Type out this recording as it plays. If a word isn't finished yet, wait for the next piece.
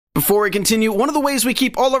Before we continue, one of the ways we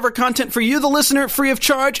keep all of our content for you, the listener, free of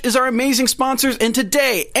charge is our amazing sponsors, and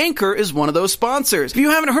today, Anchor is one of those sponsors. If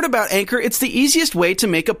you haven't heard about Anchor, it's the easiest way to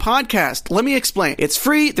make a podcast. Let me explain. It's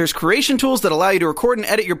free, there's creation tools that allow you to record and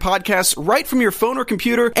edit your podcasts right from your phone or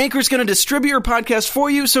computer. Anchor's going to distribute your podcast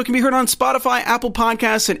for you so it can be heard on Spotify, Apple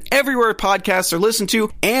Podcasts, and everywhere podcasts are listened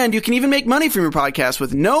to, and you can even make money from your podcast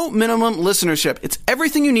with no minimum listenership. It's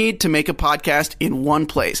everything you need to make a podcast in one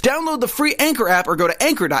place. Download the free Anchor app or go to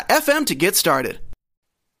anchor.fm to get started.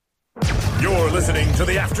 You're listening to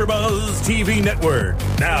the AfterBuzz TV Network,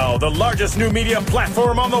 now the largest new media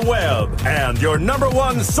platform on the web, and your number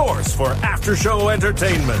one source for after-show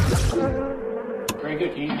entertainment. Very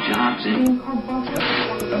good, Keith Johnson.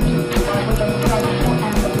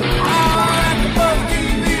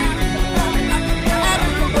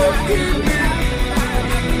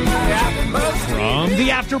 From the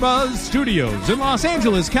AfterBuzz Studios in Los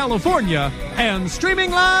Angeles, California, and streaming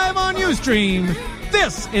live on Ustream,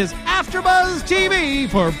 this is AfterBuzz TV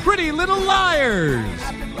for Pretty Little Liars.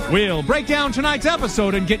 We'll break down tonight's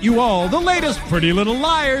episode and get you all the latest Pretty Little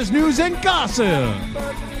Liars news and gossip.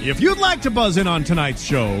 If you'd like to buzz in on tonight's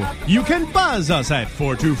show, you can buzz us at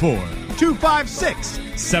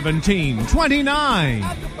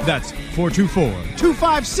 424-256-1729. That's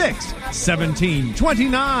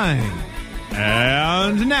 424-256-1729.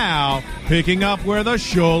 And now, picking up where the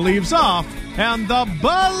show leaves off and the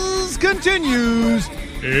buzz continues,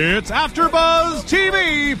 it's AfterBuzz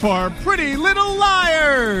TV for Pretty Little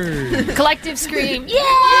Liars. Collective scream. Yeah!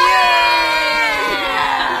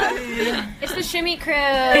 It's the shimmy crew.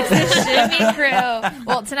 It's the shimmy crew.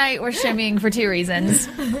 Well, tonight we're shimmying for two reasons.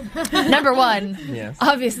 Number one,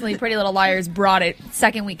 obviously Pretty Little Liars brought it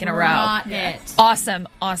second week in a row. Brought it. Awesome,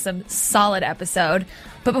 solid episode.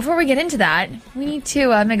 But before we get into that, we need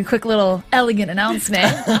to make a quick little elegant announcement.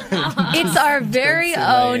 It's our very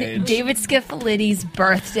own David Skiffolidi's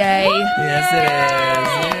birthday. Yes,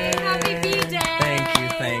 it is. Happy B-Day.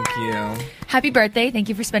 Thank you. Happy birthday. Thank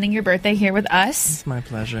you for spending your birthday here with us. It's my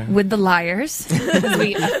pleasure. With the liars, as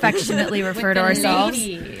we affectionately refer to ourselves.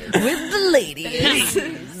 With the ladies.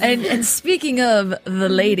 And speaking of the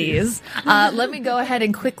ladies, let me go ahead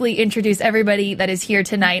and quickly introduce everybody that is here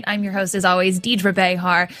tonight. I'm your host, as always, Deidre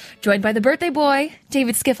Behar, joined by the birthday boy,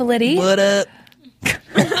 David Skifolidi. What up?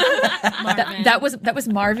 That was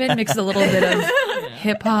Marvin mixed a little bit of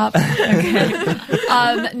hip hop. Okay.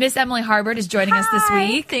 Miss Emily Harbert is joining us this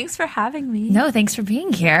week. Thanks for having me. No, thanks for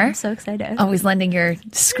being here. I'm so excited. Always lending your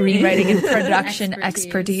screenwriting and production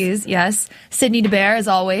expertise. Yes. Sydney DeBear, as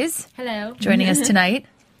always. Hello. Joining us tonight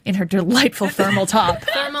in her delightful thermal top.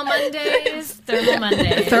 Thermal Mondays. Thermal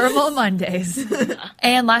Mondays. Thermal Mondays.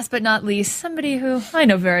 And last but not least, somebody who I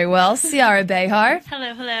know very well, Ciara Behar.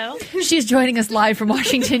 Hello. She's joining us live from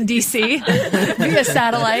Washington, D.C. via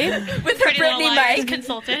satellite. With her Brittany Mike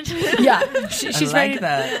consultant. Yeah. She's ready.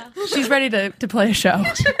 That. She's ready to play a show.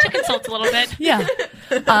 To consult a little bit. Yeah.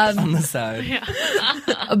 On the side. Yeah.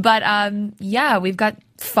 But, we've got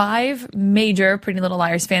 5 major Pretty Little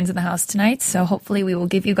Liars fans in the house tonight, so hopefully we will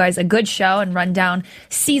give you guys a good show and run down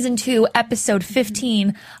Season 2, Episode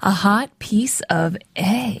 15, A Hot Piece of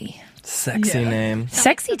A. Sexy name.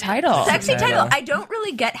 Sexy title. Sexy title. I don't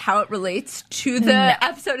really get how it relates to the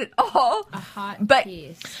episode at all. A hot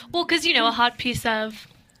piece. Well, because, a hot piece of...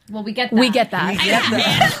 Well, we get that. We get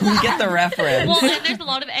that. We get the reference. Well, and there's a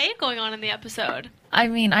lot of A going on in the episode. I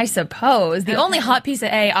mean, I suppose. The only hot piece of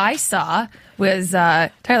A I saw was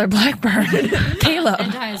Tyler Blackburn, Caleb.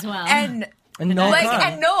 And I as well. And Noel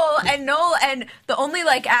Noel, and the only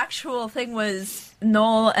actual thing was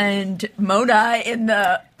Noel and Mona in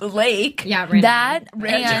the lake. Yeah, randomly. That,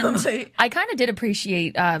 Randomly. and I kind of did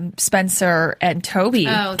appreciate Spencer and Toby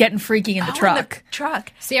getting freaky in the truck. In the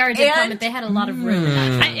truck. Ciara did comment they had a lot of room in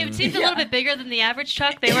that truck. It seemed a little bit bigger than the average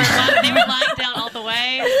truck. They were lying down all the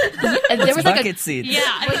way. And there was bucket seats. Yeah,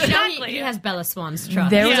 Well, exactly. he has Bella Swan's truck.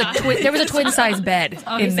 there was a twin size bed in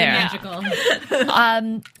Obviously there. magical.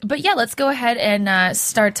 But yeah, let's go ahead and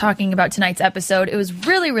start talking about tonight's episode. It was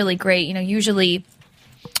really, really great. Usually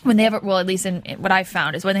when they have at least in what I've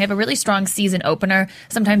found is when they have a really strong season opener,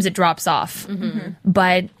 sometimes it drops off. Mm-hmm.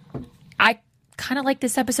 But I kind of like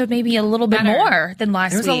this episode maybe a little bit more than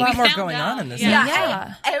last week. There's a lot more going on in this episode.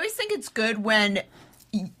 Yeah. I always think it's good when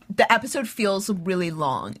the episode feels really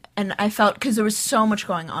long. And I felt, because there was so much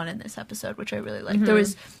going on in this episode, which I really liked. Mm-hmm. There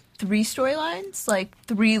was 3 storylines,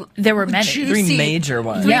 There were many. juicy, 3 major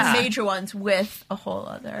ones. 3 major ones with a whole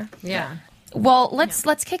other. Yeah. Well,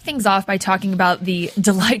 let's kick things off by talking about the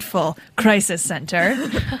delightful crisis center.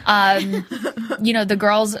 The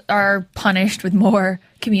girls are punished with more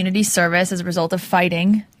community service as a result of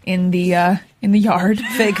fighting in the in the yard.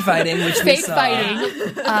 Fake fighting, which we Fake saw.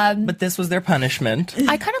 fighting. But this was their punishment.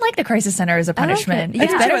 I kind of like the crisis center as a punishment. Yeah.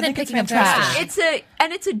 It's I do better too. I than think it's picking up fantastic.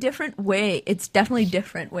 trash. It's a different way. It's definitely a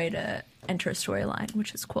different way to enter a storyline,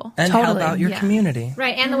 which is cool. And help Totally, out your yeah. community.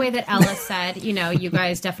 Right, and the way that Ella said, you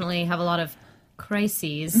guys definitely have a lot of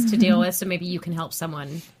crises to deal with, so maybe you can help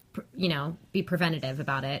someone, be preventative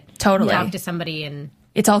about it. Totally. Talk to somebody and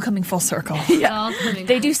It's all coming full circle. it's all coming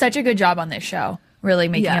They back. do such a good job on this show, really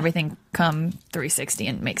making Yeah. everything come 360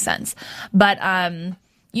 and make sense. But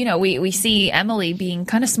we see Emily being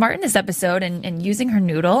kind of smart in this episode and using her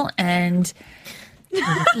noodle and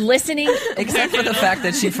listening. Except for the fact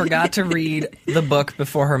that she forgot to read the book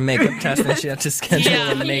before her makeup test, and she had to schedule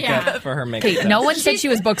Yeah. a makeup Yeah. for her makeup Okay, test. no one said she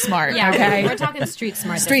was book smart. Yeah, okay, we're talking street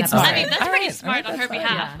smart. this Street smart. episode. I mean, that's All pretty right. smart on her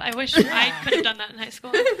behalf. Yeah. I wish I could have done that in high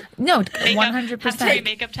school. no, Have to read 100%.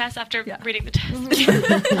 makeup tests after reading the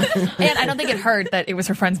test. And I don't think it hurt that it was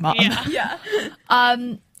her friend's mom. Yeah.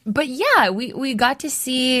 But yeah, we got to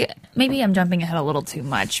see. Maybe I'm jumping ahead a little too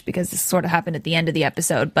much because this sort of happened at the end of the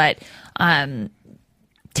episode. But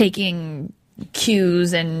taking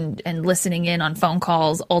cues and listening in on phone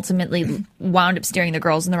calls ultimately wound up steering the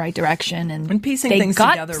girls in the right direction and piecing they things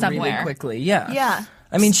got together somewhere. really quickly. Yeah. Yeah.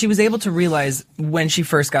 I mean, she was able to realize when she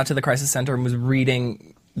first got to the crisis center and was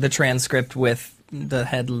reading the transcript with the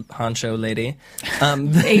head honcho lady,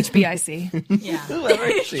 HBIC. Yeah.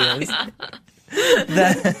 whoever she is,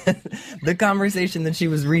 that the conversation that she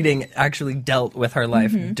was reading actually dealt with her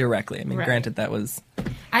life directly. I mean, Right. granted, that was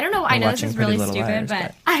I don't know. I know this watching is Pretty really Little stupid, Liars,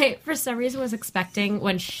 but I, for some reason, was expecting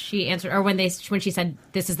when she answered or when she said,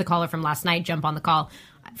 "This is the caller from last night. Jump on the call."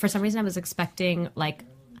 For some reason, I was expecting like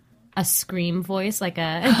a scream voice, like a.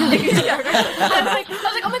 I was like,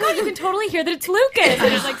 oh my god, you can totally hear that it's Lucas.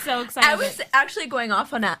 I was like so excited. I was actually going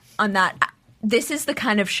off on that. This is the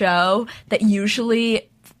kind of show that usually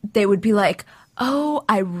they would be like, "Oh,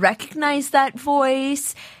 I recognize that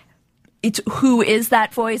voice. It's who is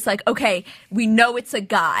that voice?" Like, okay, we know it's a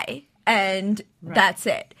guy, and that's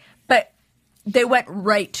it. But they went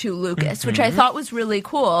right to Lucas, which I thought was really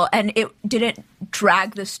cool, and it didn't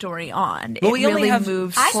drag the story on. Well, it we really only have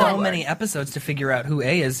moved so forward. many episodes to figure out who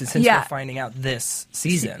A is since Yeah. we're finding out this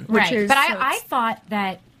season. right. is But so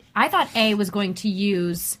I thought A was going to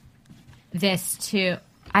use this to.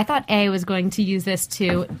 I thought A was going to use this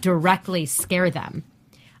to directly scare them.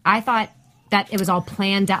 I thought that it was all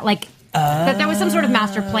planned out, like that there was some sort of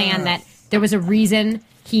master plan, that there was a reason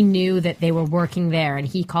he knew that they were working there, and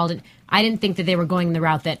he called it. I didn't think that they were going the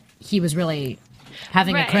route that he was really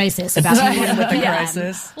having Right. a crisis about With the yeah.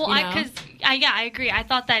 crisis. Well, You know? I agree. I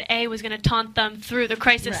thought that A was going to taunt them through the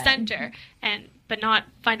crisis center, but not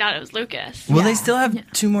find out it was Lucas Well, they still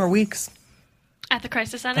have 2 more weeks at the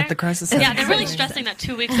crisis center. at the crisis center. Yeah, they're really stressing that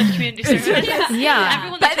 2 weeks of community service. Yeah.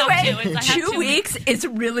 Everyone By they the talk way, to is, I have 2 weeks is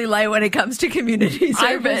really light when it comes to community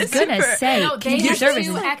I service. was gonna say No, they community had service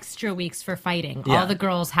 2 extra weeks for fighting. Yeah. All the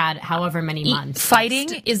girls had however many months. fighting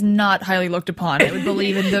is not highly looked upon. I would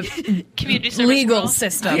believe in the community service legal rules.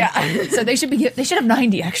 system. So they should have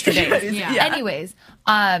 90 extra days. Yeah. Anyways,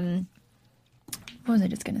 what was I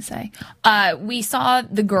just gonna say? We saw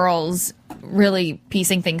the girls really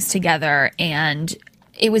piecing things together, and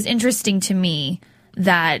it was interesting to me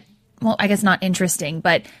that, well, I guess not interesting,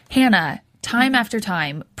 but Hannah, time after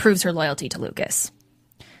time, proves her loyalty to Lucas.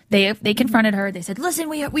 They confronted her. They said, "Listen,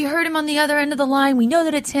 we heard him on the other end of the line. We know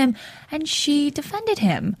that it's him," and she defended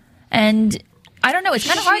him. And I don't know. It's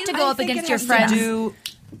kind of hard to go up against your friends.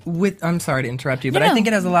 I'm sorry to interrupt you, but No, I no. think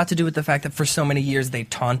it has a lot to do with the fact that for so many years they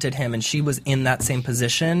taunted him, and she was in that same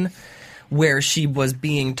position where she was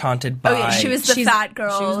being taunted by. Oh, yeah, she was the fat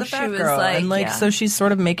girl. She was the fat she girl, was and yeah. so she's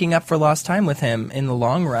sort of making up for lost time with him in the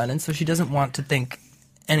long run, and so she doesn't want to think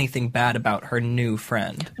anything bad about her new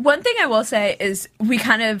friend. One thing I will say is we're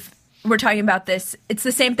talking about this. It's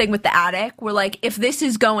the same thing with the attic. We're like, if this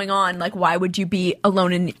is going on, like, why would you be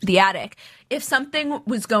alone in the attic? If something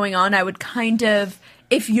was going on, I would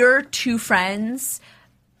if you're 2 friends,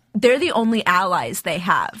 they're the only allies they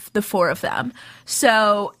have, the 4 of them.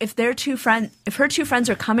 So if her 2 friends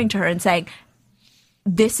are coming to her and saying,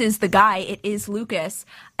 "This is the guy, it is Lucas,"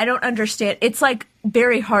 I don't understand. It's like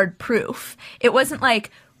very hard proof. It wasn't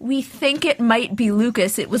like, we think it might be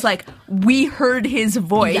Lucas. It was like, we heard his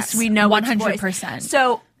voice. Yes, we know 100%. It's voice.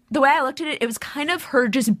 So the way I looked at it, it was kind of her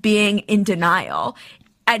just being in denial.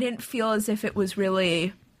 I didn't feel as if it was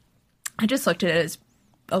really. I just looked at it as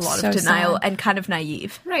a lot So of denial sad. and kind of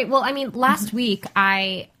naive. Right. Well, I mean, last week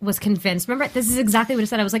I was convinced. Remember, this is exactly what I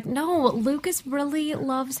said. I was like, no, Lucas really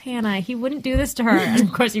loves Hannah. He wouldn't do this to her. And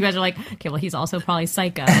of course, you guys are like, okay, well, he's also probably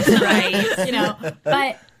psycho. Right.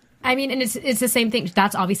 But I mean, and it's the same thing.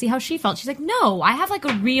 That's obviously how she felt. She's like, no, I have like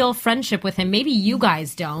a real friendship with him. Maybe you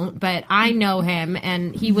guys don't, but I know him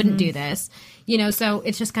and he wouldn't do this. You know, so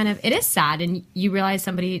it's just kind of, it is sad. And you realize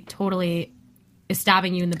somebody totally is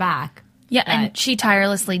stabbing you in the back. Yeah, and she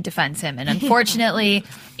tirelessly defends him. And unfortunately,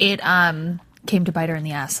 it came to bite her in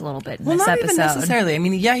the ass a little bit in this not episode. Even necessarily. I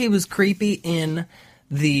mean, yeah, he was creepy in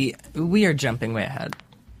the... We are jumping way ahead.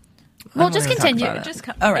 Well, just continue.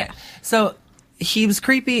 All right. So he was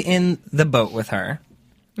creepy in the boat with her.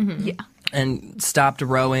 Mm-hmm. Yeah. And stopped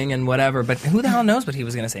rowing and whatever. But who the hell knows what he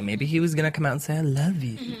was going to say? Maybe he was going to come out and say, I love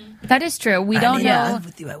you. Mm-hmm. That is true. We don't know. I'm in love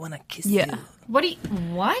with you. I want to kiss you.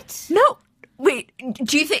 What? No. Wait,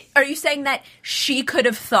 are you saying that she could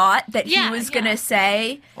have thought that he was going to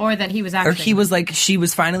say? Or that he was actually... Or he was like, she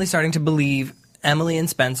was finally starting to believe Emily and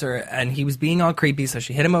Spencer, and he was being all creepy, so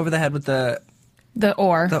she hit him over the head with the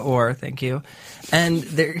oar. The oar, thank you. And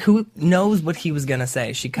who knows what he was going to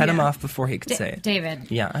say? She cut him off before he could say it.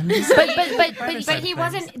 David. Yeah. But he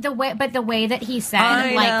wasn't the way that he said.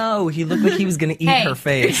 I know. He looked like he was going to eat her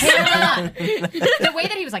face. The way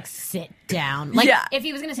that he was like, sit down. Like if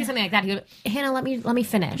he was going to say something like that, he would, Hannah, let me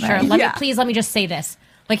finish. Or let me just say this.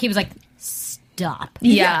 Like he was like, stop.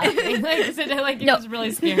 Yeah. It was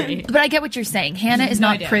really scary. But I get what you're saying. Hannah is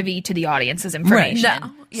not privy to the audience's information. Right.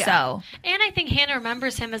 No. Yeah. So. And I think Hannah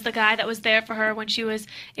remembers him as the guy that was there for her when she was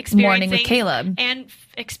experiencing... Mourning with Caleb. And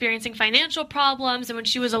experiencing financial problems. And when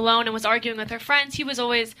she was alone and was arguing with her friends, he was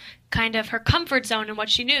always kind of her comfort zone in what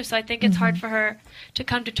she knew. So I think it's hard for her to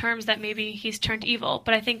come to terms that maybe he's turned evil.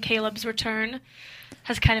 But I think Caleb's return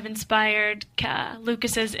has kind of inspired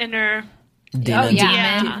Lucas's inner... Demon.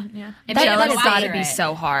 Yeah. That has got to be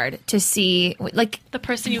so hard to see, like the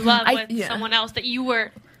person you love with someone else that you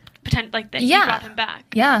were that you brought him back.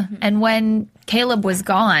 Yeah, and when Caleb was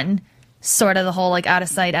gone, sort of the whole like out of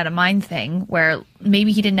sight, out of mind thing, where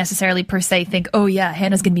maybe he didn't necessarily per se think, oh yeah,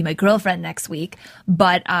 Hannah's gonna be my girlfriend next week,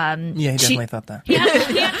 but he definitely thought that. He had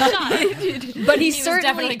a shot. But he was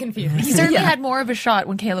definitely confused. He certainly had more of a shot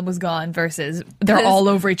when Caleb was gone versus they're all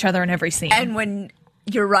over each other in every scene. And when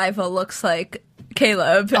your rival looks like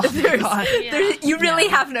Caleb, you really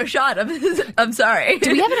have no shot. I'm sorry.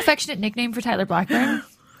 Do we have an affectionate nickname for Tyler Blackburn?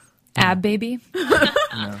 Ab Baby?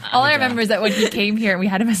 All I remember is that when he came here and we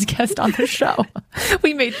had him as a guest on the show,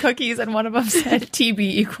 we made cookies and one of them said TB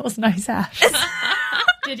equals nice abs.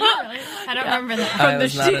 Did you really? I don't remember that. I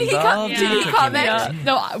was not involved. Did he comment?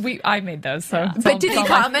 No, I made those. So, but did he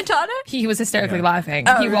comment on it? He was hysterically laughing.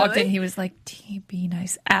 Oh, he walked really? in. He was like, "TB,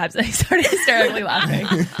 nice abs," and he started hysterically laughing.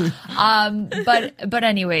 But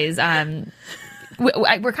anyways,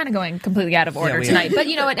 we're kind of going completely out of order tonight. But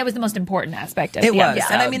you know what? It was the most important aspect of it. Was,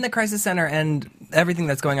 episode. and I mean the crisis center and everything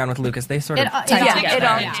that's going on with Lucas. They sort of tie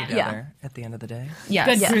together at the end of the day.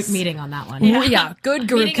 Yes. Good group meeting on that one. Yeah, good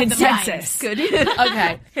group Meeting of the consensus. Good.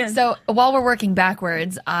 Okay, so while we're working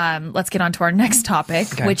backwards, let's get on to our next topic,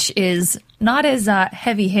 which is not as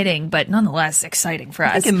heavy hitting, but nonetheless exciting for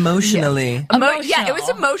us. I think emotionally. Yeah, it was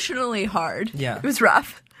emotionally hard. Yeah, it was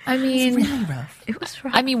rough. I mean, really rough. It was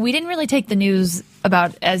rough. I mean, we didn't really take the news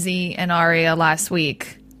about Ezzy and Arya last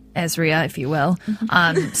week, Ezria, if you will,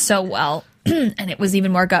 so well, and it was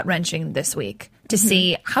even more gut wrenching this week to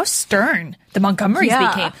see how stern the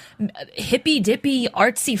Montgomerys became. Hippy dippy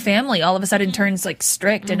artsy family all of a sudden turns like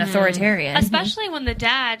strict and authoritarian. Especially when the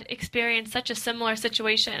dad experienced such a similar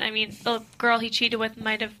situation. I mean, the girl he cheated with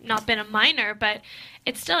might have not been a minor, but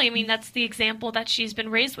it's still, I mean, that's the example that she's been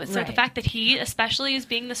raised with. So the fact that he especially is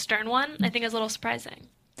being the stern one, I think is a little surprising.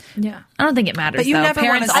 Yeah. I don't think it matters, but you though. Never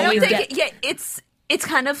Parents I always don't think it's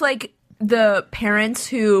kind of like the parents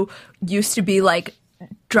who used to be like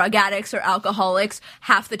drug addicts or alcoholics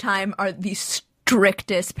half the time are the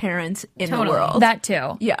strictest parents in the world. That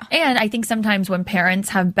too. Yeah. And I think sometimes when parents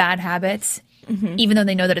have bad habits, even though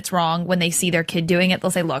they know that it's wrong, when they see their kid doing it, they'll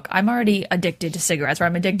say, look, I'm already addicted to cigarettes or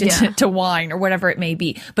I'm addicted to wine or whatever it may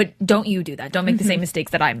be. But don't you do that. Don't make the same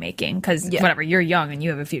mistakes that I'm making because whatever, you're young and you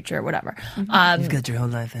have a future or whatever. You've got your whole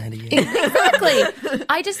life ahead of you. Exactly.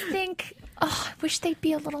 I just think... Oh, I wish they'd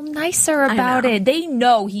be a little nicer about it. They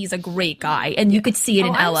know he's a great guy, and you could see it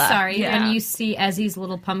in Ella. I'm sorry, when you see Ezzy's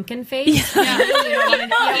little pumpkin face, you don't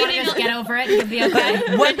want to just get over it and be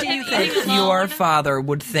okay. What do you think your father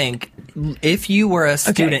would think if you were a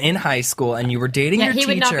student in high school and you were dating your he teacher?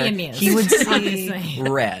 Would not be amused. He would see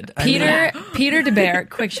red. Peter DeBear,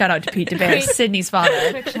 quick shout out to Pete DeBear, Sydney's father.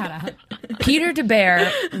 Quick shout out. Peter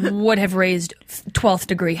DeBear would have raised 12th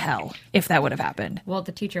degree hell if that would have happened. Well,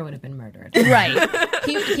 the teacher would have been murdered. Right.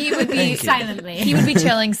 He would be silently. He would be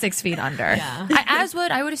chilling 6 feet under. Yeah.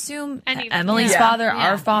 I would assume Any- Emily's Yeah. father, Yeah.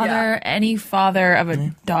 our father, any father of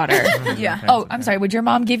a daughter. Yeah. Oh, I'm sorry. Would your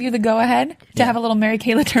mom give you the go ahead to have a little Mary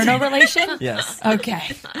Kay Letourneau relation? Yes. Okay.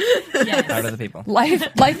 Out of the people. Life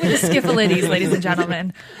with the Skiffalides, ladies and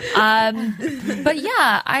gentlemen. But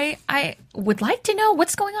yeah, I would like to know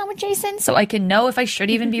what's going on with Jason so I can know if I should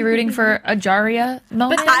even be rooting for a Jaria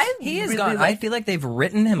moment. He is gone. I feel like they've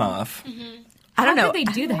written him off. I don't How know. did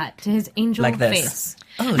they do that to his angel Like this. face?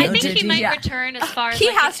 Oh, I think he might Yeah. return as far as He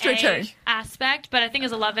like, has an to return. A aspect, but I think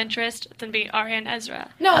as a love interest, it's going to be Arya and Ezra.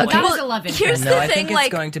 No, that was Well, 11. here's No, the I thing, think it's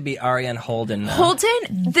like going to be Arya and Holden. now. Holden.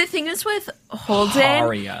 The thing is with Holden,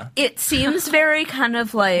 Arya. it seems very kind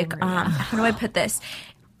of like how do I put this?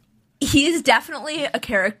 He's definitely a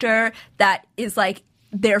character that is like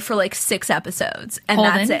there for like 6 episodes, and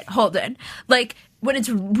Holden? that's it. Holden, like when it's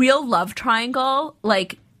real love triangle,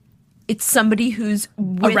 like. It's somebody who's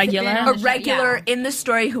with, regular? a regular Yeah. in the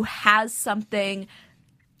story who has something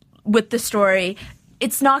with the story.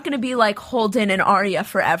 It's not going to be like Holden and Arya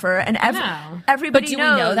forever, and No. everybody but do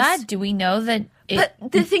knows. we know that? Do we know that? But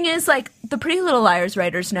the thing is, like, the Pretty Little Liars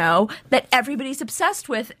writers know that everybody's obsessed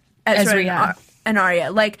with Ezra Ezra, yeah. and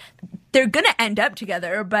Arya. Like, they're going to end up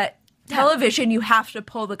together, but television, you have to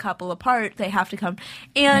pull the couple apart. They have to come.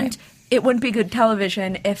 And it wouldn't be good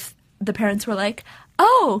television if the parents were like,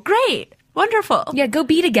 oh, great, wonderful. Yeah, go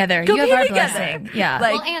be together. Go you have be our together. blessing. Yeah.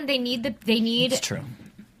 Like- Well, and they need It's true.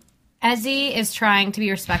 Ezzy is trying to be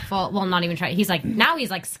respectful. Well, not even trying. He's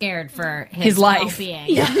like scared for his life. well-being.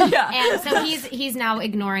 Yeah. And so he's now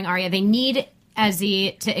ignoring Arya. They need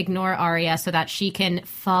Ezzy to ignore Arya so that she can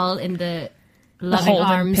fall in the loving Holden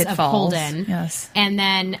arms pitfalls. of Holden. Yes. And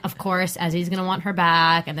then, of course, Ezzy's going to want her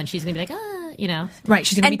back, and then she's going to be like, right.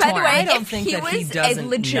 She's gonna And be by the torn. way, I don't if think he that he was a doesn't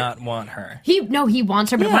legit- not want her. He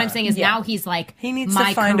wants her, but what Yeah. I'm saying is now he's like, He needs my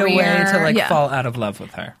to find career, a way to like Yeah. fall out of love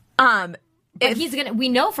with her. But he's gonna. We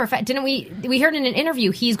know for a fact. Didn't we? We heard in an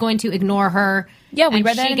interview he's going to ignore her. Yeah, we and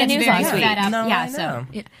read that she in the gets news very last week. fed up. No, yeah, I know.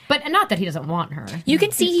 so. But not that he doesn't want her. You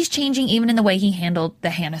can see he's changing even in the way he handled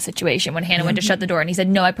the Hannah situation when Hannah went to shut the door and he said,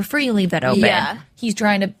 no, I prefer you leave that open. Yeah. He's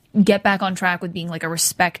trying to get back on track with being like a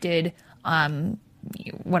respected,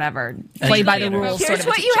 whatever, play by the Educator. rules Here's sort of.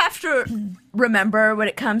 what you have to remember when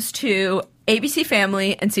it comes to ABC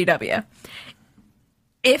Family and CW.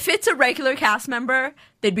 If it's a regular cast member,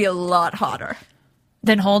 they'd be a lot hotter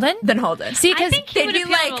Then Holden? than Holden. See, I because think he they'd would be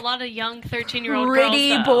appeal to like a lot of young 13-year-old girls. pretty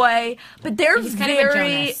though. boy, but they're He's kind of a very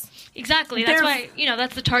Jonas. Exactly. That's They're- why,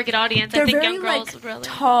 that's the target audience. they're I think very young girls like would really.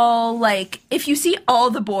 tall. Like if you see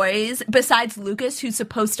all the boys besides Lucas, who's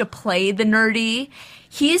supposed to play the nerdy,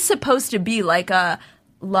 he's supposed to be like a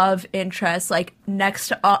love interest, like next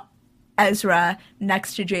to Ezra,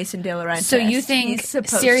 next to Jason De Laurentiis. so you think He's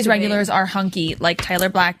supposed series to be- regulars are hunky, like Tyler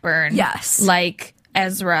Blackburn? Yes. Like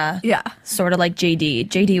Ezra? Yeah. Sort of like JD.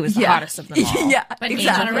 JD was the Yeah. hottest of them all. Yeah, But exactly. he's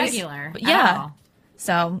not a regular. Yeah. At all.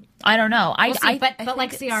 So I don't know. We'll see, but I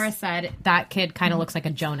like think Ciara said, that kid kind of looks like a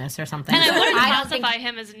Jonas or something. And I wouldn't I don't think- classify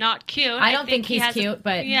him as not cute. I don't think he he's has cute,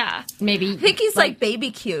 but yeah. maybe I think he's like baby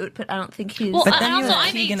cute, but I don't think he's. Well, But then and you also have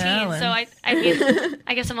I'm Keegan 18, Allen. so I mean,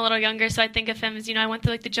 I guess I'm a little younger, so I think of him as I went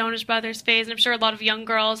through like the Jonas Brothers phase, and I'm sure a lot of young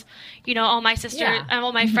girls, all my sisters Yeah. and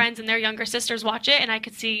all my friends and their younger sisters watch it, and I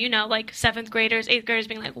could see like 7th graders, 8th graders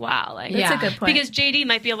being like, wow, like That's a good point. because JD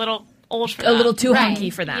might be a little old for a them. little too Right. hunky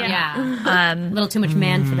for them. yeah, a little too much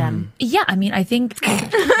man for them. Yeah, I mean, I think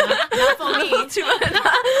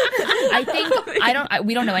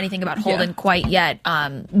we don't know anything about Holden quite yet.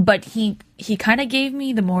 But he kind of gave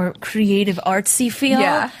me the more creative, artsy feel,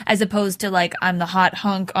 Yeah. as opposed to like I'm the hot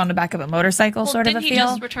hunk on the back of a motorcycle Well, sort of a didn't he feel.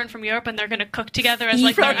 just return from Europe and they're going to cook together as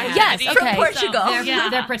like their Yes, identity? okay. From Portugal. So, yeah.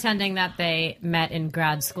 They're pretending that they met in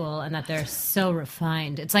grad school and that they're so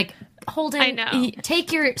refined. It's like Holden, I know.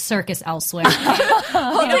 take your circus elsewhere.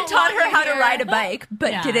 Holden taught her how to ride a bike,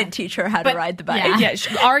 but Yeah. didn't teach her how But- to ride the bike. yeah.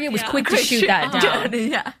 Yeah, Arya was Yeah. quick to shoot that down.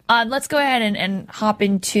 Yeah. Let's go ahead and hop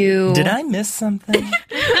into. Did I miss something?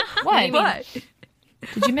 What? What?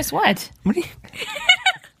 Did you miss what? What do you...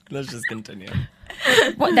 Let's just continue.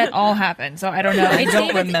 What? That all happened. So I don't know. I It's don't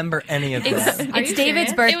David- remember any of this. It's you David's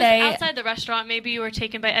serious? birthday. It was outside the restaurant. Maybe you were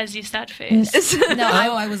taken by Ezzy's sad face. No,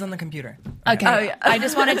 I was on the computer. Okay. Oh, yeah. I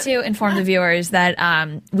just wanted to inform the viewers that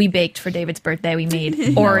we baked for David's birthday. We made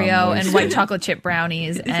Oreo and white chocolate chip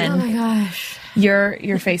brownies, and Oh my gosh.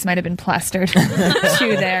 your face might have been plastered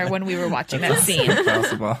to there when we were watching that scene.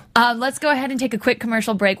 Possible. Let's go ahead and take a quick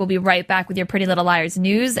commercial break. We'll be right back with your Pretty Little Liars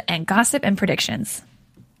news and gossip and predictions.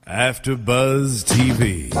 AfterBuzz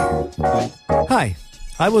TV. Hi,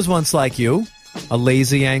 I was once like you, a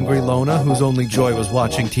lazy, angry loner whose only joy was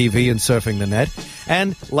watching TV and surfing the net.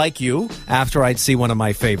 And, like you, after I'd see one of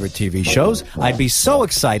my favorite TV shows, I'd be so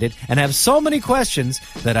excited and have so many questions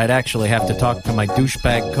that I'd actually have to talk to my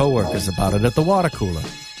douchebag coworkers about it at the water cooler.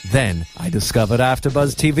 Then I discovered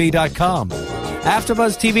AfterBuzzTV.com.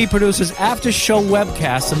 AfterBuzz TV produces after-show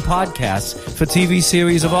webcasts and podcasts for TV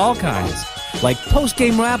series of all kinds, like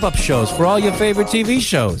post-game wrap-up shows for all your favorite TV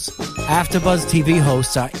shows. AfterBuzz TV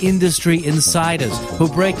hosts are industry insiders who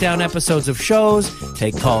break down episodes of shows,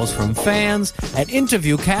 take calls from fans, and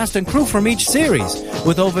interview cast and crew from each series,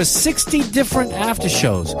 with over 60 different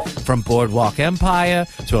after-shows, from Boardwalk Empire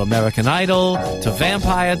to American Idol to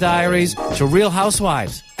Vampire Diaries to Real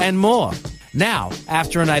Housewives, and more. Now,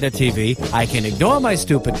 after a night of TV, I can ignore my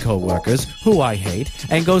stupid coworkers, who I hate,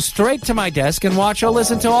 and go straight to my desk and watch or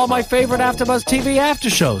listen to all my favorite AfterBuzz TV after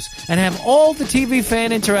shows, and have all the TV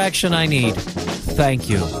fan interaction I need. Thank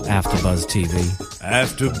you, AfterBuzz TV.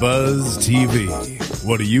 AfterBuzz TV.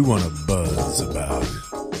 What do you want to buzz about?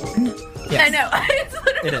 I know.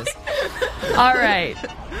 It is. All right.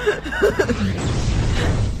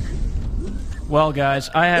 Well, guys,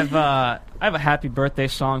 I have a happy birthday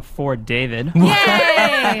song for David.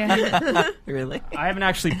 Yay! Really? I haven't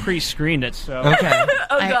actually pre-screened it, so... Okay.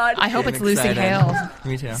 Oh, God. I hope I'm it's Lucy excited. Hale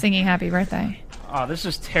Me too. singing happy birthday. Oh, this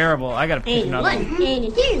is terrible. I gotta pick another one. 1, 2,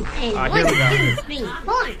 and Here we go. 3,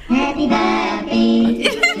 4. Happy birthday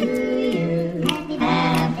to you.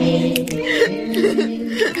 Happy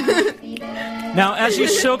Now, as you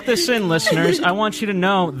soak this in, listeners, I want you to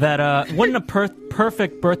know that wouldn't a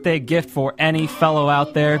perfect birthday gift for any fellow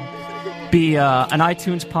out there be an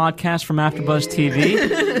iTunes podcast from AfterBuzz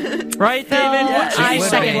TV? Right, David? Yeah, I would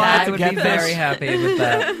so be. glad I to would get be this. very happy with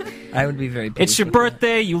that. I would be very pleased It's your with that.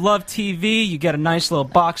 birthday, you love TV, you get a nice little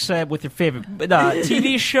box set with your favorite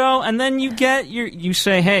TV show, and then you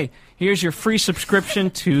say, hey, here's your free subscription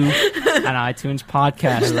to an iTunes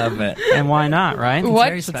podcast. I love it. And why not, right? What?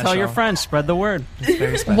 Very So special. tell your friends, spread the word. It's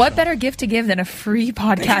very special. What better gift to give than a free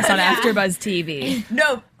podcast on AfterBuzz TV?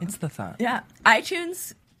 No. It's the thought. Yeah.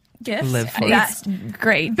 iTunes gift. Live for Yeah. It's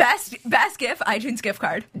great. Best gift, iTunes gift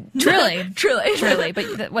card. Truly. Truly. Truly.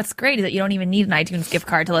 But what's great is that you don't even need an iTunes gift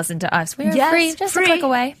card to listen to us. We're Yes, free. Just free. a click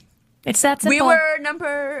away. It's that simple. We were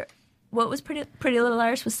number... What was Pretty Little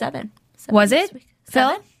Liars was 7. Was it? Phil?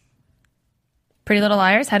 7? Pretty Little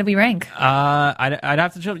Liars? How did we rank? I'd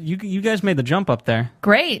have to jump. You guys made the jump up there.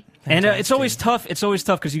 Great. And it's always tough. It's always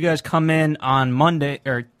tough because you guys come in on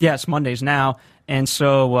Mondays now. And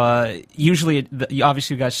so usually,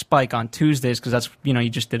 obviously, you guys spike on Tuesdays because that's, you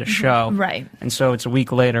just did a show. Right. And so it's a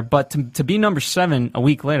week later. But to be number 7 a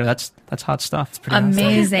week later, that's hot stuff. It's pretty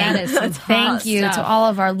Amazing. That is some Thank hot you stuff. to all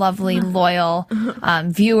of our lovely, loyal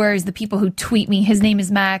viewers, the people who tweet me. His name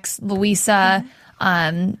is Max, Louisa,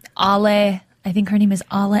 Ale. I think her name is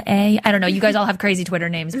Ala A. I don't know. You guys all have crazy Twitter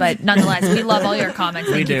names, but nonetheless, we love all your comments.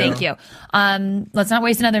 Thank you. do. Thank you. Let's not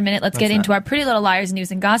waste another minute. Let's get into our Pretty Little Liars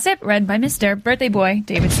news and gossip, read by Mr. Birthday Boy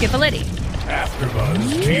David Skipolitti.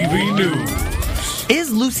 AfterBuzz TV News.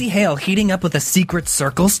 Is Lucy Hale heating up with a secret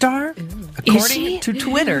circle star? According she? to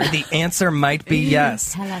Twitter, the answer might be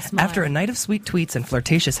yes. Tell us more. After a night of sweet tweets and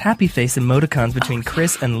flirtatious happy face emoticons between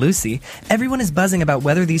Chris and Lucy, everyone is buzzing about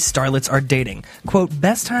whether these starlets are dating. Quote,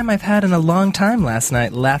 best time I've had in a long time last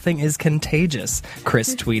night. Laughing is contagious,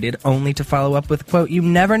 Chris tweeted, only to follow up with, quote, you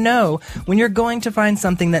never know when you're going to find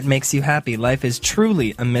something that makes you happy. Life is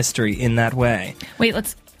truly a mystery in that way. Wait,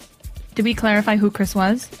 did we clarify who Chris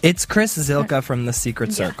was? It's Chris Zilka from The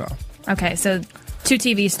Secret Circle. Okay, so 2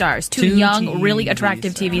 TV stars, two Two young, really TV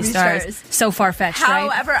attractive TV stars. stars. So far-fetched,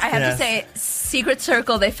 right? However, I have Yes. to say, Secret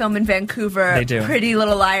Circle, they film in Vancouver. They do. Pretty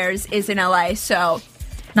Little Liars is in LA, so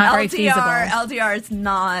Not very feasible. LDR is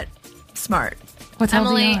not smart. What's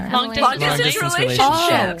Emily, LDR? Long Long distance distance relationship.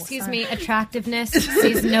 relationship. Excuse me, attractiveness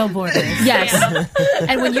sees no borders. Yes.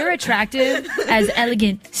 And when you're attractive as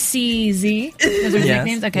elegant CZ, those are his Yes.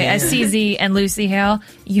 nicknames? Okay, Yeah. as CZ and Lucy Hale,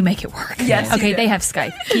 you make it work. Yes, Okay, you do. they have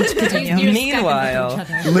Skype. Continue. You're Meanwhile, Skyping with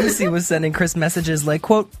each other. Lucy was sending Chris messages like,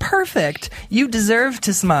 quote, perfect, you deserve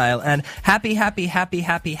to smile, and happy, happy, happy,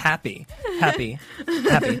 happy, happy, happy,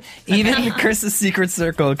 happy. Even Chris's Secret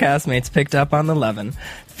Circle castmates picked up on the lovin'.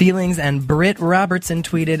 Feelings, and Britt Robertson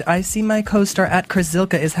tweeted, I see my co-star at Chris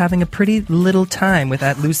Zilka is having a pretty little time with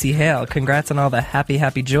at Lucy Hale. Congrats on all the happy,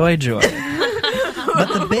 happy joy. But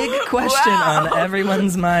the big question on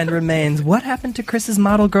everyone's mind remains, what happened to Chris's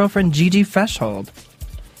model girlfriend Gigi Feshhold?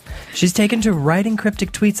 She's taken to writing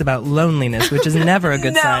cryptic tweets about loneliness, which is never a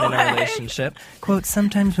good sign in a relationship. Quote,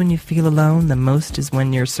 sometimes when you feel alone, the most is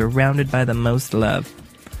when you're surrounded by the most love.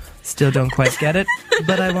 Still don't quite get it,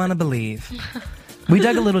 but I want to believe. We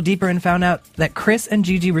dug a little deeper and found out that Chris and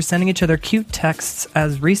Gigi were sending each other cute texts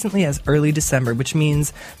as recently as early December, which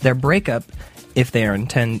means their breakup, if they are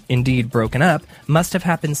indeed broken up, must have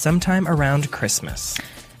happened sometime around Christmas.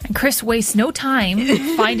 And Chris wastes no time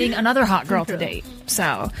finding another hot girl to date.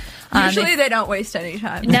 So Usually they don't waste any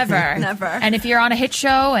time. Never. Never. And if you're on a hit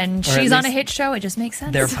show and Or at she's on a least hit show, it just makes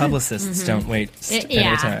sense. Their publicists don't waste any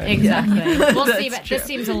Yeah, time. exactly. We'll see, That's but true. this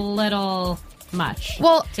seems a little much.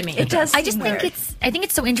 Well, to me, It does. I just seem think weird. I think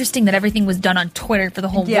it's so interesting that everything was done on Twitter for the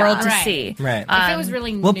whole Yeah. world to Right. see. Right. If it was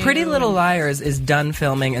really Well, new Pretty Little and- Liars is done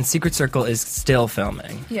filming, and Secret Circle is still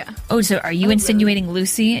filming. Yeah. Oh, so are you insinuating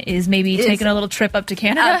Lucy is maybe taking a little trip up to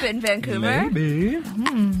Canada? Up in Vancouver. Maybe.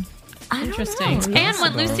 Interesting. And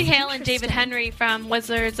when Lucy Hale and David Henry from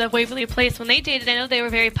Wizards of Waverly Place, when they dated, I know they were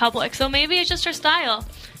very public. So maybe it's just her style,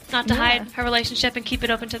 not to hide her relationship and keep it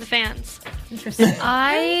open to the fans. Interesting.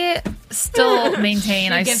 I still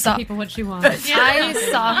maintain She I gives saw the people what she wants. I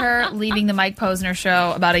saw her leaving the Mike Posner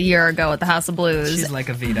show about a year ago at the House of Blues. She's like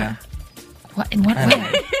a Vita. What, in what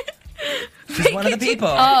way? She's one of the people.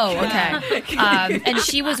 Oh, okay. And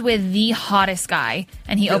she was with the hottest guy,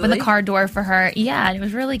 and he opened the Really? car door for her. Yeah, and it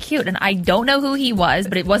was really cute. And I don't know who he was,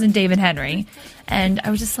 but it wasn't David Henry. And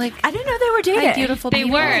I was just like, I didn't know they were dating. hi, beautiful They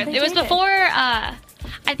people. were. It was dated. before. I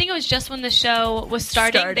think it was just when the show was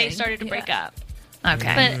starting. They started to break up.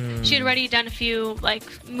 Okay. But she had already done a few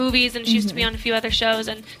movies, and she used to be on a few other shows,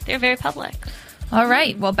 and they're very public. All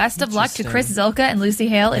right. Well, best of luck to Chris Zilka and Lucy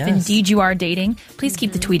Hale. If Yes. indeed you are dating, please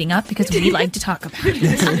keep the tweeting up because we like to talk about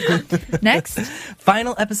it. Next,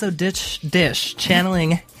 Final episode dish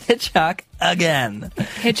channeling Hitchcock again.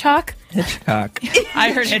 Hitchcock. Hitchcock.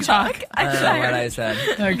 I heard Hitchcock. I don't know what I said.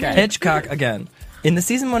 Okay. Hitchcock again. In the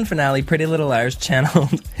season 1 finale, Pretty Little Liars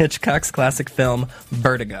channeled Hitchcock's classic film,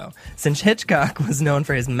 Vertigo. Since Hitchcock was known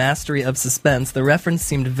for his mastery of suspense, the reference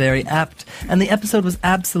seemed very apt, and the episode was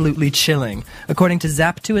absolutely chilling. According to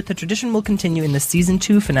Zap2it, the tradition will continue in the season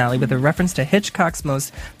 2 finale with a reference to Hitchcock's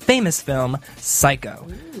most famous film, Psycho.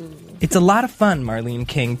 It's a lot of fun, Marlene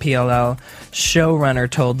King, PLL showrunner,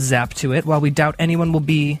 told Zap2it, while we doubt anyone will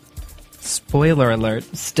be... Spoiler alert,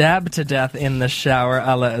 stabbed to death in the shower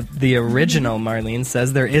a la the original. Marlene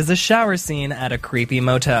says there is a shower scene at a creepy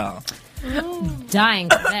motel.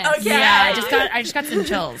 Dying for this. Yeah, I just got some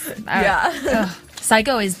chills.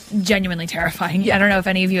 Psycho is genuinely terrifying. I don't know if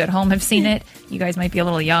any of you at home have seen it. You guys might be a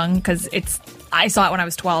little young because I saw it when I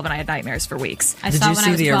was 12 and I had nightmares for weeks. Did you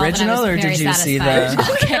see the original or did you see the...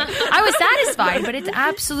 Okay, I was satisfied, but it's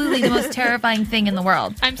absolutely the most terrifying thing in the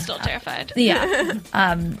world. I'm still terrified. Yeah.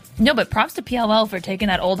 No, but props to PLL for taking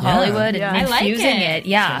that old Hollywood and I like infusing it. it.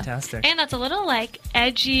 Yeah. Fantastic. And that's a little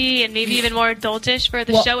edgy and maybe even more adultish for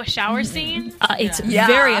the show, a shower scene. It's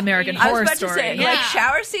very American I was Horror about Story. to say, Yeah.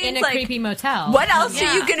 shower scenes, In a creepy motel. What else are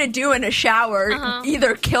Yeah. you gonna do in a shower?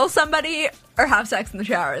 Either kill somebody or have sex in the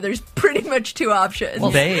shower. There's pretty much two options.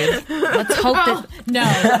 Bathe. Let's hope that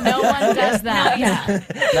No one does that. Yeah.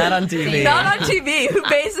 Not on TV. Not on TV. Who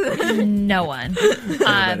bases? no one.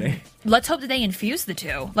 Let's hope that they infuse the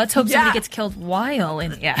two. Let's hope somebody gets killed while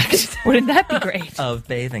in the act. Wouldn't that be great? Of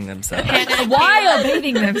bathing themselves. While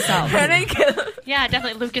bathing themselves. Hannah and Caleb. Yeah,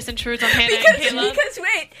 definitely Lucas intrudes on Hannah and Caleb. Because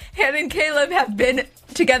wait, Hannah and Caleb have been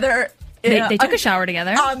together. They took a shower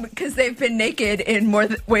together. Because they've been naked in more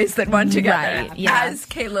ways than one together. Right, yeah. As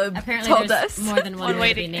Caleb Apparently told there's us. more than one One way way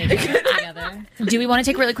to be to- naked together. Do we want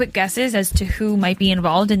to take really quick guesses as to who might be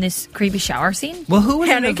involved in this creepy shower scene? Well, who was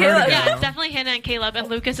Hannah in the and Caleb. Vertigo? Yeah, it's definitely Hannah and Caleb, and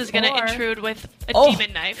Lucas is going to Or- intrude with a Oh.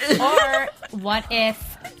 demon knife. Or what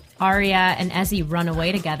if Arya and Ezzy run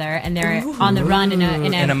away together and they're on the run in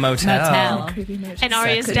a motel. And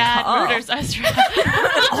Arya's Good dad call. murders Ezra.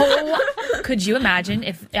 Oh, could you imagine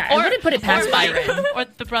if I wouldn't put it past or Byron? Mike, or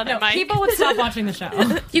the brother Mike. People would stop watching the show.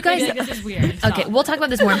 You guys, They'd be like, this is weird. okay, Stop. we'll talk about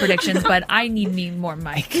this more in predictions, but I need me more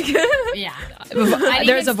Mike. Yeah. I need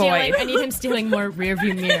There's him a void. I need him stealing more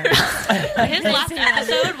rearview mirrors. His last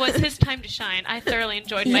episode was his time to shine. I thoroughly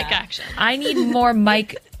enjoyed Mike action. I need more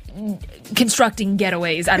Mike constructing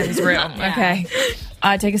getaways out of his room. Okay,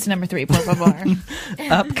 take us to number 3, por favor.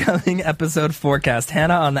 Upcoming episode forecast.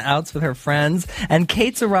 Hannah on the outs with her friends, and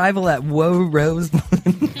Kate's arrival at Whoa Rosewood.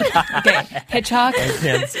 Okay, Hitchcock.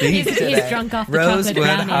 Can't speak He's today. drunk off the chocolate Rosewood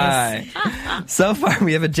brownies. High. So far,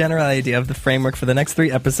 we have a general idea of the framework for the next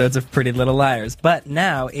 3 episodes of Pretty Little Liars. But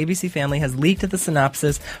now, ABC Family has leaked the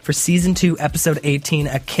synopsis for Season 2, Episode 18,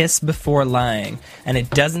 A Kiss Before Lying. And it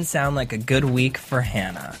doesn't sound like a good week for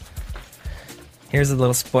Hannah. Here's a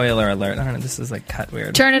little spoiler alert. I don't know, this is cut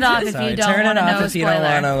weird. Turn it off if Sorry, you don't turn want it to off know. if you don't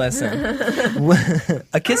want to listen.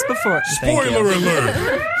 A Kiss Before... Thank you. Spoiler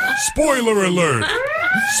alert! Spoiler alert!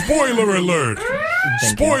 Spoiler alert!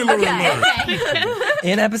 Spoiler alert!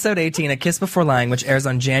 In episode 18, A Kiss Before Lying, which airs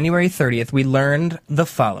on January 30th, we learned the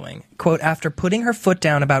following. Quote, after putting her foot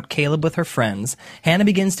down about Caleb with her friends, Hannah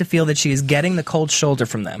begins to feel that she is getting the cold shoulder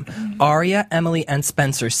from them. Arya, Emily, and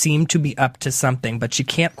Spencer seem to be up to something, but she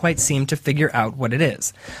can't quite seem to figure out what it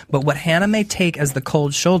is. But what Hannah may take as the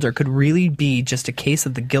cold shoulder could really be just a case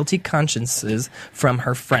of the guilty consciences from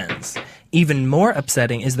her friends. Even more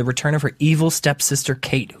upsetting is the return of her evil stepsister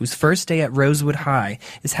Kate, whose first day at Rosewood High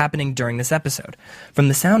is happening during this episode. From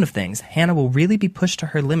the sound of things, Hannah will really be pushed to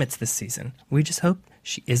her limits this season. We just hope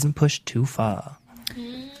she isn't pushed too far.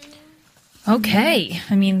 Okay.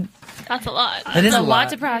 I mean, That's a lot. It is a a lot lot.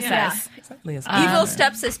 to process. Evil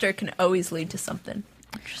stepsister can always lead to something.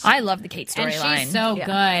 I love the Kate And storyline. she's so good.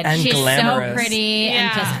 And she's glamorous. so pretty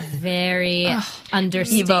and Yeah. just very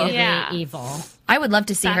understated Yeah. evil. I would love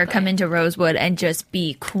to see her come into Rosewood and just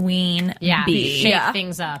be Queen Yeah, Bee. shake Yeah.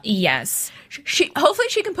 things up. Yes. She hopefully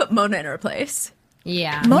she can put Mona in her place.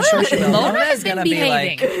 Yeah. Mona, sure she will. Mona Mona's has been gonna be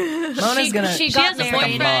behaving. Mona's gonna. she She got has a married. like a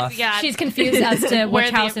boyfriend. moth. Yeah. She's confused as to Where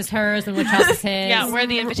which the- house is hers and which house is his. Yeah, where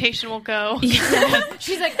the invitation will go.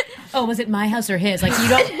 She's like, oh, was it my house or his? Like, you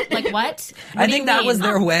don't, like, what? I think that was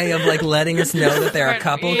their way of like letting us know that they're a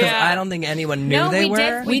couple because Yeah. I don't think anyone knew No, they we were.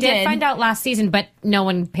 did. We We did did. find out last season, but no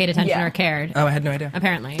one paid attention Yeah. or cared. Oh, I had no idea.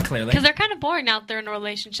 Apparently. Clearly. Because they're kind of boring now that they're in a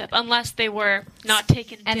relationship, unless they were not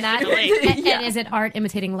taken And that, in the lake. and is it art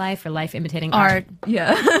imitating life or life imitating Art. art?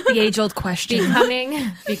 Yeah. The age-old question.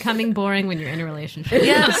 Becoming boring when you're in a relationship.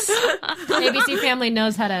 Yes. ABC Family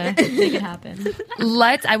knows how to make it happen.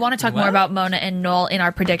 I want to talk more What? about Mona and Noel in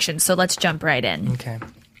our predictions, so let's jump right in. Okay.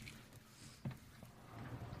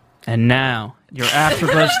 And now, your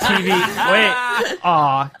AfterBuzz TV. Wait.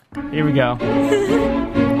 Aw. Here we go.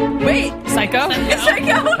 Wait, Psycho?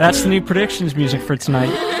 Psycho. That's the new predictions music for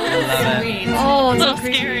tonight. Oh, A so little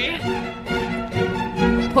scary.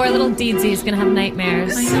 Poor little Deedsy is going to have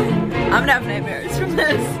nightmares. I'm gonna have nightmares from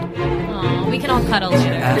this. Aw, we can all cuddle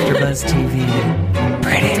later. AfterBuzz TV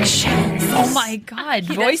predictions. Oh my god,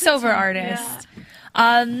 voiceover artist.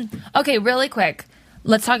 Okay, really quick.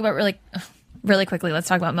 Let's talk about really quickly. Let's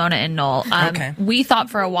talk about Mona and Noel. Okay. We thought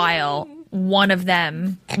for a while one of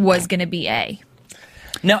them was going to be A.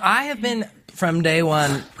 No, I have been from day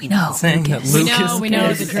one. We know. Saying that Lucas. We know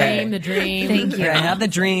is the dream, the dream. Thank you. I had the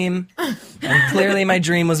dream, and clearly my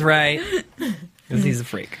dream was right. Because he's a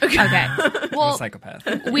freak. Okay. He's a Well, psychopath.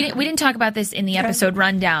 we didn't talk about this in the episode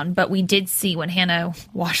rundown, but we did see when Hannah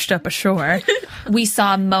washed up ashore, we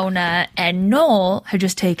saw Mona and Noel had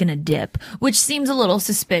just taken a dip, which seems a little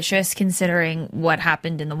suspicious considering what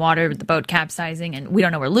happened in the water with the boat capsizing, and we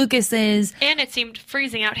don't know where Lucas is. And it seemed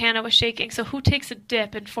freezing out. Hannah was shaking. So who takes a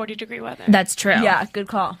dip in 40-degree weather? That's true. Yeah, good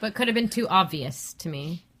call. But could have been too obvious to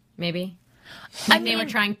me, maybe. I They were mean,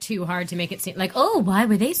 trying too hard to make it seem like, oh, why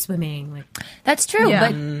were they swimming? Like, that's true, Yeah.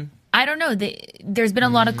 but I don't know. There's been a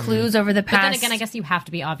lot of clues over the but past. then again, I guess you have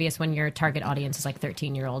to be obvious when your target audience is like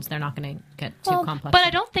 13-year-olds. They're not going to get too complex. But I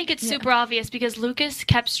don't think it's super obvious because Lucas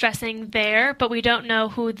kept stressing there, but we don't know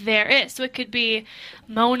who there is. So it could be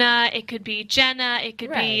Mona, it could be Jenna, it could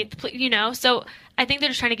Right. be, So I think they're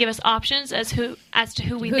just trying to give us options as to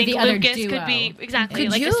who we Who think the other Lucas duo. could be exactly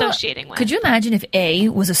associating with. Could you imagine if A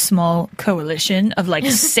was a small coalition of like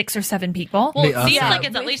 6 or 7 people? Well, it The seems other- like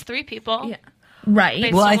it's at least 3 people. Yeah. Right.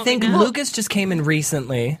 Based Well, on I what think we know. Lucas just came in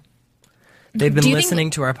recently. They've been Do you think- listening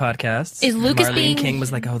to our podcasts. Is Lucas Marlene being- King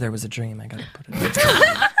was like, "Oh, there was a dream. I gotta put it."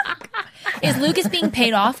 Is Lucas being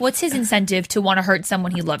paid off? What's his incentive to want to hurt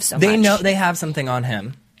someone he loves so They much? know they have something on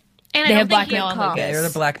him. And They I have don't think blackmail on Lucas. Yeah, they're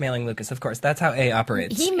blackmailing Lucas. Of course, that's how A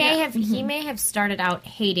operates. he may have started out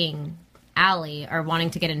hating Allie or wanting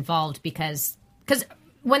to get involved because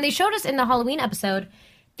when they showed us in the Halloween episode,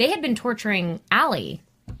 they had been torturing Allie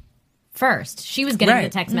first. She was getting Right. the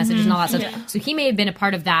text messages and all that stuff. So he may have been a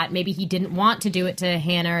part of that. Maybe he didn't want to do it to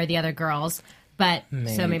Hannah or the other girls. But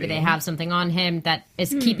so maybe they have something on him that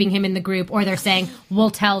is keeping him in the group, or they're saying, we'll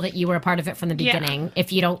tell that you were a part of it from the Yeah. beginning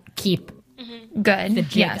if you don't keep Good. the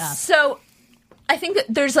jig Yes. up. So I think that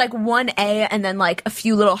there's like one A and then like a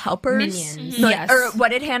few little helpers. Minions. Like, Yes. Or what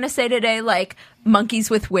did Hannah say today? Like monkeys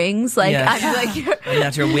with wings. Like Yes. I'm like you're, And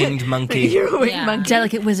that's your winged monkey. you're a winged Yeah. monkey.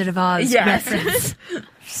 Delicate Wizard of Oz Yeah. reference.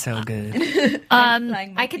 So good.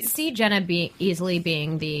 I could see Jenna easily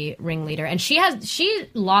being the ringleader, and she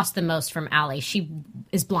lost the most from Allie. She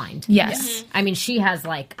is blind. Yes. I mean, she has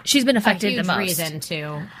she's been a affected huge the most. reason to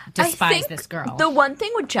I despise think this girl. The one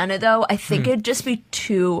thing with Jenna, though, I think it'd just be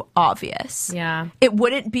too obvious. Yeah. It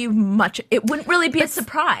wouldn't be much. It wouldn't really be a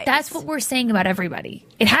surprise. That's what we're saying about everybody.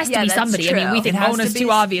 It has to Yeah, be that's somebody. I mean, true. we think It has Mona's to be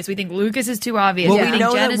too obvious. We think Lucas is too obvious. Well, we we think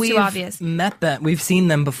know that Jenna's too obvious. we've met them. We've seen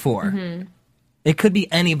them before. It could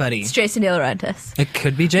be anybody. It's Jason De Laurentiis. It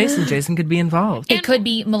could be Jason. Jason could be involved. It could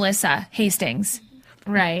be Melissa Hastings.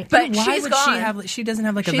 Right. But Why she's would gone. she have? She doesn't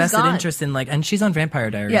have a She's vested gone. interest in and she's on Vampire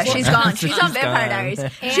Diaries. Yeah, she's gone. She's on She's Vampire gone. Diaries.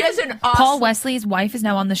 She has an awesome. Paul Wesley's wife is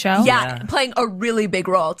now on the show. Yeah, playing a really big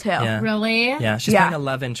role too. Yeah. Really? Yeah, she's Yeah. playing a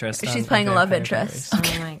love interest. She's on playing a love Vampire interest.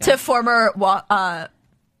 Diaries. Oh my God. To former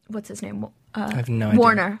what's his name? I have no idea.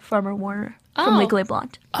 Warner, former Warner from Legally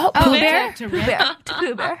Blonde. Oh, Pooh Bear? To Pooh Rick. Bear. To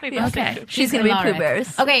Pooh Bear. Yeah. Okay. She's gonna be Alaric. Pooh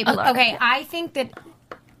Bear's. Okay, Alaric. okay. I think that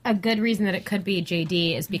a good reason that it could be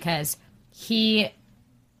JD is because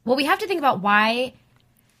we have to think about why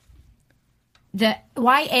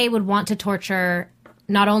A would want to torture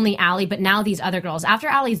not only Allie but now these other girls. After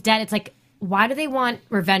Allie's dead, it's like, why do they want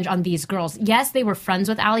revenge on these girls? Yes, they were friends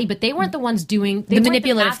with Allie, but they weren't the ones doing The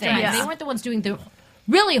manipulative things. things. They weren't the ones doing the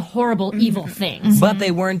really horrible, evil things. But they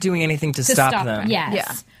weren't doing anything to stop them. Yes.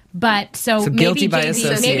 Yeah. But so guilty maybe by JD,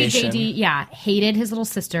 association. Maybe JD, hated his little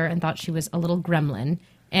sister and thought she was a little gremlin,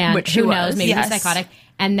 and Which she who knows, was. maybe Yes. he's psychotic,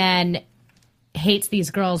 and then hates these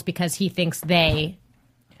girls because he thinks they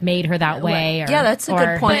made her that way. Or, Yeah, that's a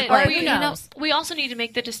good point. Or Like, who knows? We also need to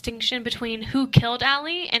make the distinction between who killed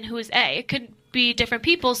Allie and who is A. It could be different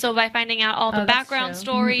people, so by finding out all the that's background true.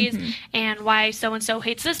 stories and why so-and-so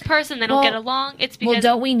hates this person, they don't get along, it's because... Well,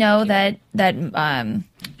 don't we know that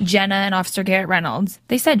Jenna and Officer Garrett Reynolds,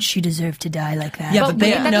 they said she deserved to die like that. Yeah, but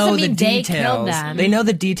they that know doesn't the mean they killed details. them. They know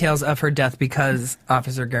the details of her death because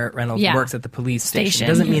Officer Garrett Reynolds Yeah. works at the police station. Station. It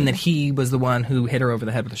doesn't mean that he was the one who hit her over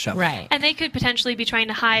the head with a shovel. Right. And they could potentially be trying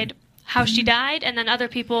to hide how she died, and then other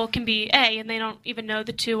people can be A, and they don't even know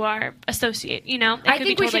the two are associated, you know? It I could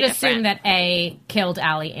think be we should totally assume different. that A killed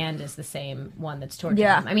Allie and is the same one that's torturing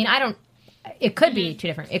Yeah. him. I mean, I don't. It could be two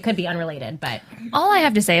different. It could be unrelated, but All I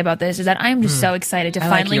have to say about this is that I'm just so excited to I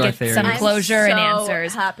like finally your get theory. some I'm closure and so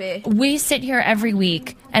answers. happy. We sit here every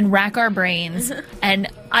week and rack our brains, and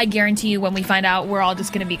I guarantee you when we find out, we're all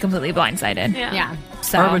just going to be completely blindsided. yeah.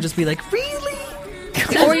 So, Or we'll just be like, really?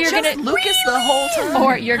 or you're Just gonna Lucas the whole time.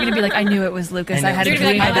 or you're gonna be like, I knew it was Lucas. I had a You're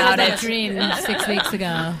gonna be dream like, about I had it. a dream 6 weeks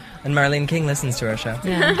ago. And Marlene King listens to our show.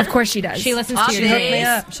 Of course she does. She listens to She your hooked me dreams.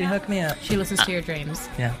 up. She hooked me up. She listens to your dreams.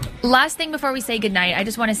 Yeah. Last thing before we say goodnight, I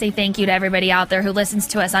just want to say thank you to everybody out there who listens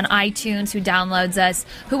to us on iTunes, who downloads us,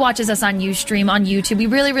 who watches us on Ustream, on YouTube. We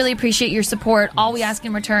really, really appreciate your support. All we ask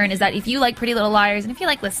in return is that if you like Pretty Little Liars and if you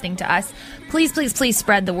like listening to us, please, please, please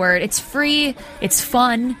spread the word. It's free. It's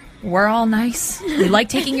fun. We're all nice. We like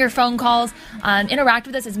taking your phone calls. Interact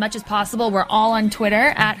with us as much as possible. We're all on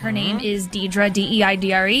Twitter. Her name is Deidre,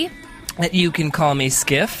 Deidre. You can call me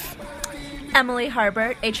Skiff. Emily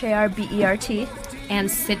Harbert, Harbert.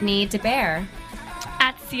 And Sydney DeBear.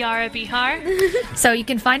 At Ciara Bihar. So you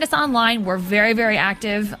can find us online. We're very, very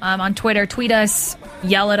active on Twitter. Tweet us,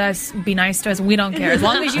 yell at us, be nice to us. We don't care. As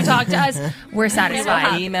long as you talk to us, we're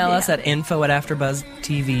satisfied. Email us at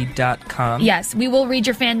info@AfterBuzzTV.com. Yes, we will read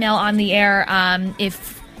your fan mail on the air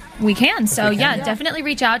if we can. So, we can. yeah, definitely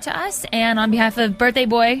reach out to us. And on behalf of birthday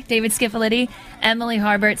boy David Skiffality, Emily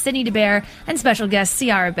Harbert, Sydney DeBear, and special guest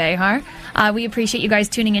Ciara Behar, we appreciate you guys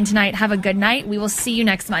tuning in tonight. Have a good night. We will see you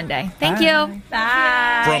next Monday. Thank you.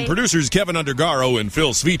 From producers Kevin Undergaro and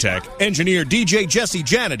Phil Svitek, engineer DJ Jesse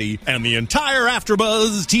Janity, and the entire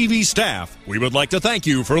AfterBuzz TV staff, we would like to thank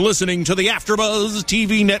you for listening to the AfterBuzz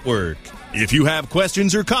TV network. If you have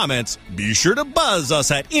questions or comments, be sure to buzz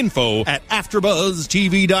us at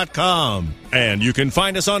info@AfterBuzzTV.com. And you can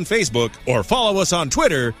find us on Facebook or follow us on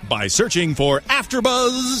Twitter by searching for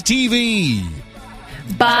AfterBuzz TV.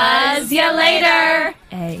 Buzz ya later.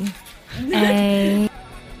 A.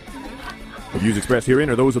 The views expressed herein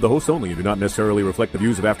are those of the hosts only and do not necessarily reflect the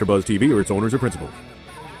views of AfterBuzz TV or its owners or principals.